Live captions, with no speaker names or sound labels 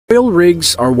Oil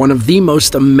rigs are one of the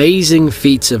most amazing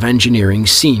feats of engineering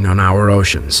seen on our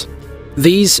oceans.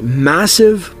 These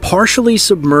massive, partially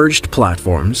submerged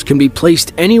platforms can be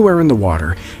placed anywhere in the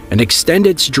water and extend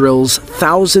its drills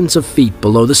thousands of feet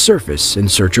below the surface in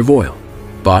search of oil.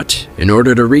 But in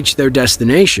order to reach their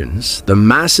destinations, the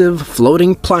massive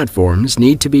floating platforms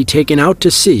need to be taken out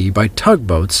to sea by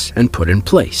tugboats and put in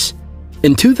place.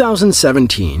 In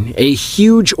 2017, a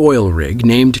huge oil rig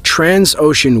named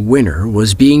Transocean Winner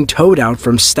was being towed out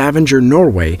from Stavanger,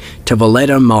 Norway to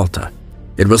Valletta, Malta.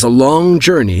 It was a long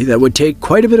journey that would take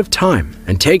quite a bit of time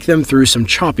and take them through some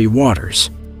choppy waters.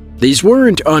 These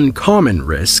weren't uncommon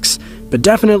risks, but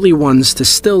definitely ones to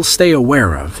still stay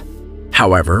aware of.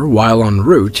 However, while en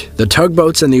route, the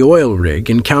tugboats and the oil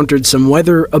rig encountered some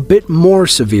weather a bit more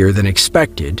severe than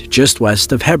expected just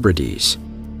west of Hebrides.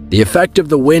 The effect of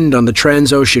the wind on the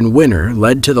Transocean Winner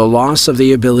led to the loss of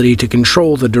the ability to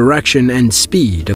control the direction and speed